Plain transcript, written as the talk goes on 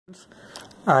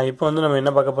இப்போ வந்து நம்ம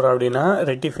என்ன பார்க்க போகிறோம் அப்படின்னா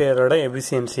ரெக்டிஃபையரோட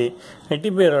எஃபிஷியன்சி.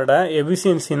 ரெக்டிஃபையரோட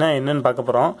எஃபிஷியன்சினா என்னன்னு பார்க்க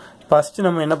போகிறோம். ஃபஸ்ட்டு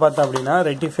நம்ம என்ன பார்த்தோம் அப்படின்னா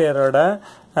ரெக்டிஃபையரோட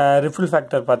ரிஃபில்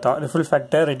ஃபேக்டர் பார்த்தோம். Rifle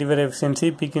factor, rectifier efficiency,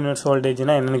 peak inverse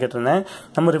வோல்டேஜ்னா என்னென்னு கேட்டிருந்தேன்.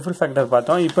 நம்ம ரிஃபில் ஃபேக்டர்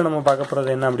பார்த்தோம். இப்போ நம்ம பார்க்க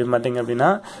போகிறது என்ன அப்படின்னு பார்த்தீங்க அப்படின்னா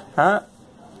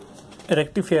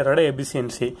ரெக்டிஃபையரோட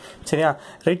எஃபிஷியன்சி. சரியா,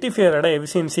 ரெக்டிஃபையரோட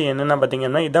எஃபிஷியன்சி என்னென்னா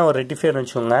பார்த்தீங்கன்னா இதுதான் ஒரு ரெக்டிஃபையர்னு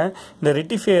வச்சுக்கோங்க. இந்த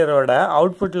ரெக்டிஃபையரோட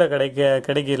அவுட்புட்டில்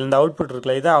கிடைக்கிற இந்த அவுட்புட்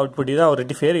இருக்குல்ல, இதுதான் அவுட்புட், இதுதான் ஒரு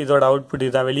ரெக்டிஃபையர். இதோட அவுட்புட்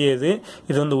இதுதான் வெளியே,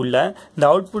 இது வந்து உள்ள இந்த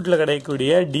அவுட்புட்டில்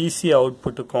கிடைக்கக்கூடிய டிசி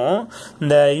அவுட்புட்டுக்கும்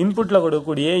இந்த இன்புட்டில்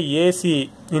கொடுக்கக்கூடிய ஏசி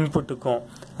இன்புட்டுக்கும்,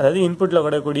 அதாவது இன்புட்டில்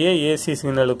கொடுக்கக்கூடிய ஏசி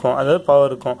சிக்னலுக்கும், அதாவது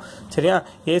பவருக்கும், சரியா,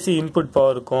 ஏசி இன்புட்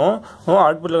பவருக்கும்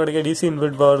அவுட்புட்டில் கிடைக்கிற டிசி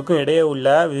இன்புட் பவருக்கும் இடையே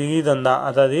உள்ள விகிதம் தான்,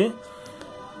 அதாவது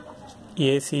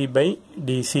ஏசி பை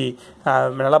டிசி.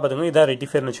 நல்லா பார்த்துக்கோங்க, இதான்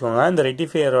ரெக்டிஃபையர்னு வச்சுக்கோங்க. இந்த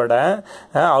ரெக்டிஃபையரோட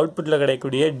அவுட்புட்டில்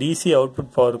கிடைக்கக்கூடிய டிசி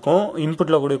அவுட்புட் பவருக்கும்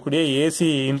இன்புட்டில் கொடுக்கக்கூடிய ஏசி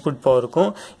இன்புட்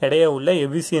பவருக்கும் இடையே உள்ள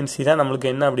எஃபிஷியன்சி தான்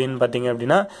நம்மளுக்கு என்ன அப்படின்னு பார்த்தீங்க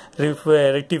அப்படின்னா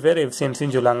ரெக்டிஃபையர்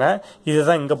எஃபிஷியன்சின்னு சொல்லுவாங்க.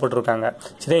 இதுதான் இங்கே போட்டிருக்காங்க.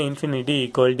 சரியா, இன்ஃபினிட்டி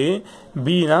ஈக்குவல் டு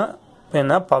பினா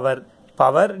என்ன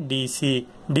பவர்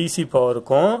டிசி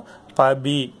பவருக்கும்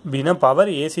பினா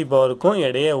பவர் ஏசி பவருக்கும்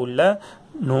இடையே உள்ள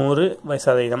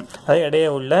 100%, அதாவது இடையே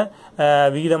உள்ள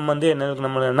விகிதம் வந்து என்ன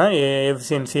நம்மளா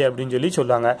எஃபிஷியன்சி அப்படின்னு சொல்லி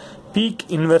சொல்லுவாங்க. Peak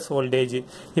inverse voltage.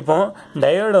 இப்போ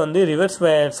டயோடு வந்து ரிவர்ஸ்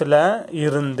வயர்ஸில்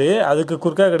இருந்து அதுக்கு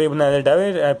குறுக்காக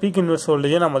கிடையாது. பீக் இன்வெர்ஸ்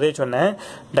வோல்டேஜை நான் முதல்ல சொன்னேன்.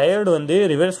 டயோடு வந்து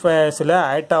ரிவர்ஸ் வயர்ஸில்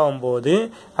ஆக்ட் ஆகும்போது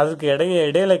அதுக்கு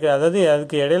இடையில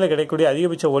கிடைக்கக்கூடிய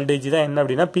அதிகபட்ச வோல்டேஜ் தான் என்ன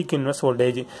அப்படின்னா peak inverse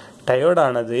voltage.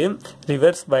 டயோடானது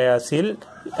reverse பயாஸில்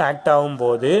act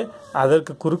ஆகும்போது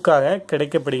அதற்கு குறுக்காக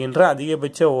கிடைக்கப்படுகின்ற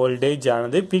அதிகபட்ச வோல்டேஜ்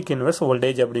ஆனது பீக் இன்வெர்ஸ்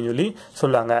வோல்டேஜ் அப்படின்னு சொல்லி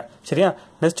சொல்லுவாங்க. சரியா,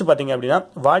 நெக்ஸ்ட் பார்த்தீங்க அப்படின்னா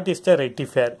வாட் இஸ் த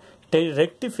ரெக்டிஃபையர்.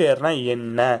 ரெக்டிஃபையர்னா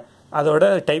என்ன, அதோட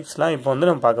டைப்ஸ்லாம் இப்போ வந்து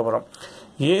நம்ம பார்க்க போகிறோம்.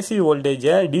 ஏசி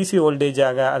வோல்டேஜை டிசி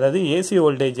வோல்டேஜாக, அதாவது ஏசி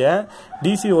வோல்டேஜை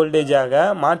டிசி வோல்டேஜாக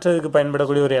மாற்றுறதுக்கு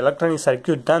பயன்படக்கூடிய ஒரு எலக்ட்ரானிக்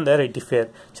சர்க்கியூட் தான் இந்த ரெக்டிஃபையர்.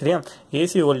 சரியா,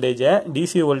 ஏசி வோல்டேஜை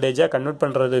டிசி வோல்டேஜாக கன்வெர்ட்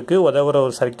பண்ணுறதுக்கு உதவுற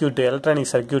ஒரு சர்க்கியூட்,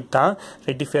 எலக்ட்ரானிக் சர்க்கியூட் தான்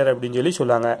ரெக்டிஃபையர் அப்படின்னு சொல்லி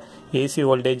சொல்லுவாங்க. ஏசி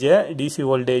வோல்டேஜை டிசி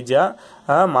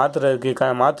வோல்டேஜாக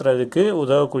மாற்றுறதுக்கு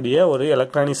உதவக்கூடிய ஒரு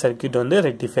எலக்ட்ரானிக் சர்க்கியூட் வந்து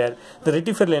ரெக்டிஃபையர். இந்த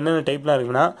ரெக்டிஃபையரில் என்னென்ன டைப்லாம்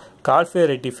இருக்குன்னா கால்ஃபே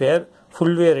rectifier,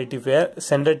 full wave rectifier,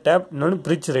 centre tape, இன்னொன்று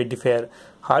bridge rectifier.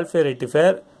 ஹால்ஃபே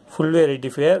rectifier, full wave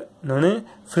rectifier, இன்னொன்று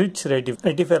ஃப்ரிட்ஜ்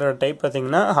ரெக்டிஃபையரோட டைப்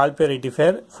பார்த்தீங்கன்னா ஹால்ஃபே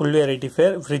rectifier, full wave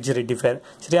rectifier, fridge rectifier.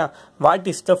 சரியா, வாட்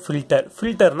இஸ் த ஃபில்டர்.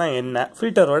 ஃபில்டர்னா என்ன,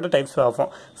 ஃபில்டரோட டைப்ஸ்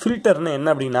பார்ப்போம். ஃபில்டர்னா என்ன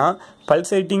அப்படின்னா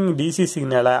பல்சேட்டிங் டிசி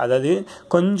சிக்னலை, அதாவது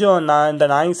கொஞ்சம் இந்த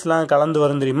நாய்ஸ்லாம் கலந்து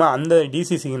வரும் தெரியுமா, அந்த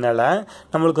டிசி சிக்னலை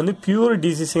நம்மளுக்கு வந்து பியூர்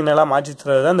டிசி சிக்னலாக மாற்றி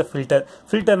தர்றது தான் இந்த ஃபில்டர்.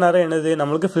 ஃபில்டர்னால என்னது,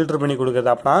 நம்மளுக்கு ஃபில்டர் பண்ணி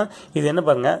கொடுக்குறது. அப்படின்னா இது என்ன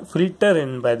பாருங்கள், ஃபில்டர்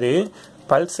என்பது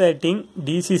பல்சேட்டிங்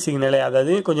டிசி சிக்னலை,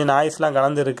 அதாவது கொஞ்சம் நாய்ஸ்லாம்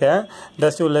கலந்துருக்க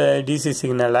டஸ்ட் உள்ள டிசி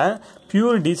சிக்னலை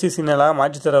பியூர் டிசி சிக்னலாக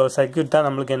மாற்றித்தர ஒரு சர்க்கியூட் தான்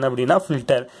நம்மளுக்கு என்ன அப்படின்னா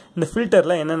ஃபில்டர். இந்த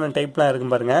ஃபில்டரில் என்னென்ன டைப்லாம்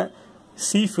இருக்கும் பாருங்கள்.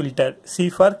 C filter, C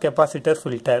for capacitor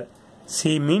filter,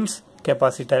 C means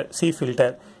capacitor, C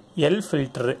filter. L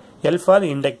filter, L for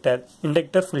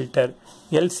inductor filter.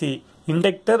 LC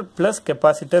inductor plus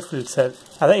capacitor filter,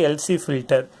 அதான் எல்சி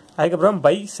ஃபில்டர். அதுக்கப்புறம்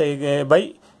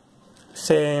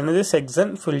என்னது section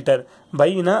filter,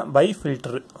 by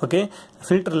filter. Okay,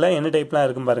 ஃபில்டரில் என்ன டைப்லாம்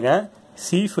இருக்கும் பாருங்கள்.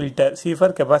 C filter, C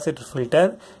for capacitor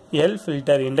filter. L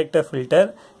filter inductor filter,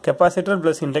 capacitor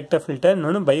plus inductor filter,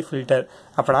 இன்னொன்று by filter.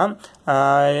 அப்போனா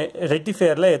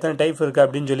ரெக்டிஃபையரில் எத்தனை டைப் இருக்குது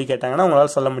அப்படின்னு சொல்லி கேட்டாங்கன்னா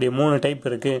உங்களால் சொல்ல முடியும். 3 டைப்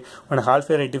இருக்குது. ஒன்று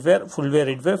ஹால்ஃபே rectifier, full wave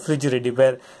rectifier, fridge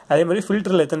rectifier. அதே மாதிரி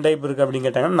ஃபில்டரில் எத்தனை டைப் இருக்குது அப்படின்னு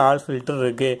கேட்டாங்கன்னா 4 ஃபில்டர்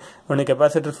இருக்குது. ஒன்று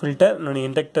கெப்பாசிட்டர் ஃபில்டர், இன்னொன்று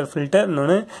இண்டக்டர் ஃபில்டர்,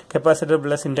 இன்னொன்று கெப்பாசிட்டர்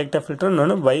ப்ளஸ் இண்டக்டர் ஃபில்டர்,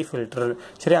 இன்னொன்று பை ஃபில்டர்.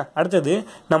 சரியா, அடுத்தது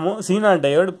நம்ம சீனா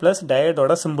டயோடு ப்ளஸ்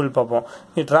டயோடோட சிம்பிள் பார்ப்போம்.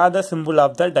 Draw the symbol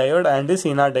of the diode and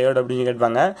China diode அப்படின்னு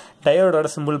கேட்பாங்க. டயோடோட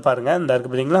சிம்பிள் பாருங்கள், இந்த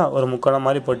இருக்குது பார்த்தீங்களா, ஒரு முக்கோணம்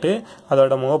மாதிரி போட்டு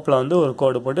அதோட முகப்பில் வந்து ஒரு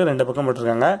கோடு போட்டு 2 பக்கம்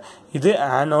போட்டிருக்காங்க. இது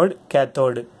ஆனோடு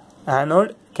கேத்தோடு.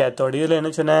 இதில் என்ன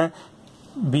சொன்னேன்,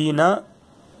 Beena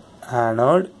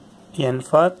anode, N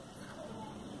for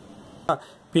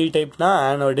B டைப்னா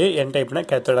anode, N டைப்னா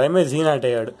cathode. அதே மாதிரி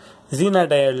ஜீனா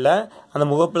டயோடில் அந்த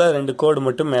முகப்பில் 2 கோடு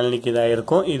மட்டும் மேலே நிற்கிதாக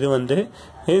இருக்கும். இது வந்து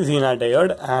Jeena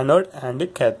diode, anode and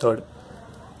cathode.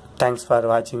 Thanks for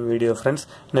வாட்சிங் வீடியோ ஃப்ரெண்ட்ஸ்.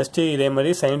 நெக்ஸ்ட்டு இதே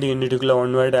மாதிரி சயின்டிஃபிக் யூனிட்டுக்குள்ளே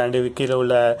 1 வேர்டு அண்டு விக்கியில்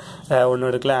உள்ள 1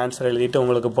 வேர்டுக்குள்ளே ஆன்சர் எழுதிட்டு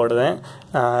உங்களுக்கு போடுவேன்.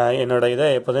 என்னோட இதை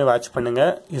எப்போதும் வாட்ச்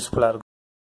பண்ணுங்கள், யூஸ்ஃபுல்லாக இருக்கும்.